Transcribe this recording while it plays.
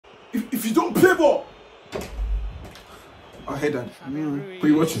If you don't play ball. I heard that. What are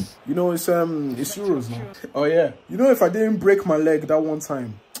you watching? You know, it's Euros now. Oh yeah. You know, if I didn't break my leg that one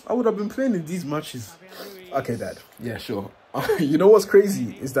time, I would have been playing in these matches. Okay, Dad. Yeah, sure. You know what's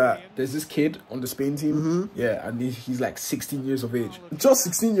crazy is that there's this kid on the Spain team. Yeah, and he's like 16 years of age. Just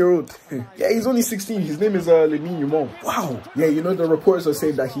 16-year-old. Yeah, he's only 16. His name is Lamine Yamal. Wow. Yeah, you know the reports are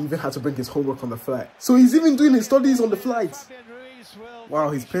saying that he even had to bring his homework on the flight. So he's even doing his studies on the flight. Wow,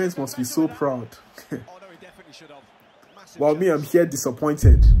 his parents must be so proud. While me, I'm here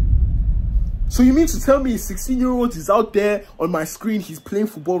disappointed. So you mean to tell me a 16-year-old is out there on my screen, he's playing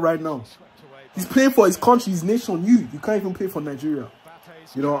football right now? He's playing for his country, his nation. You can't even play for Nigeria.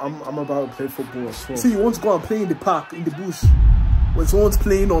 You know, I'm about to play football as well. So you want to go and play in the park, in the bush, when someone's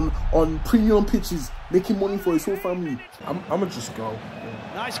playing on premium pitches, making money for his whole family. I'm gonna just go.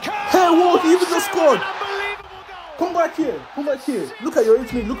 Nice cut. Hey, whoa, he even just scored. Come back here. Come back here. Look at your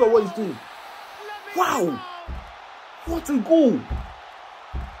 8-mate. Look at what he's doing. Wow. What a goal.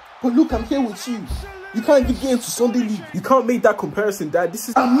 But look, I'm here with you. You can't even get into Sunday League. You can't make that comparison, Dad. This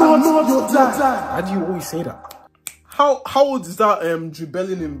is not your dad. Why do you always say that? How old is that Jude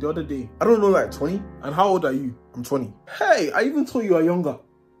Bellingham the other day? I don't know, like 20? And how old are you? I'm 20. Hey, I even thought you were younger.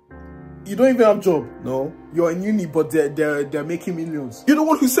 You don't even have a job. No. You're in uni, but they're making millions. You're the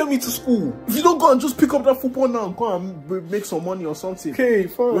one who sent me to school. If you don't go and just pick up that football now, go and make some money or something. Okay,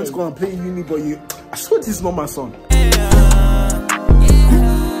 fine. Let's go and play in uni, but I swear this is not my son.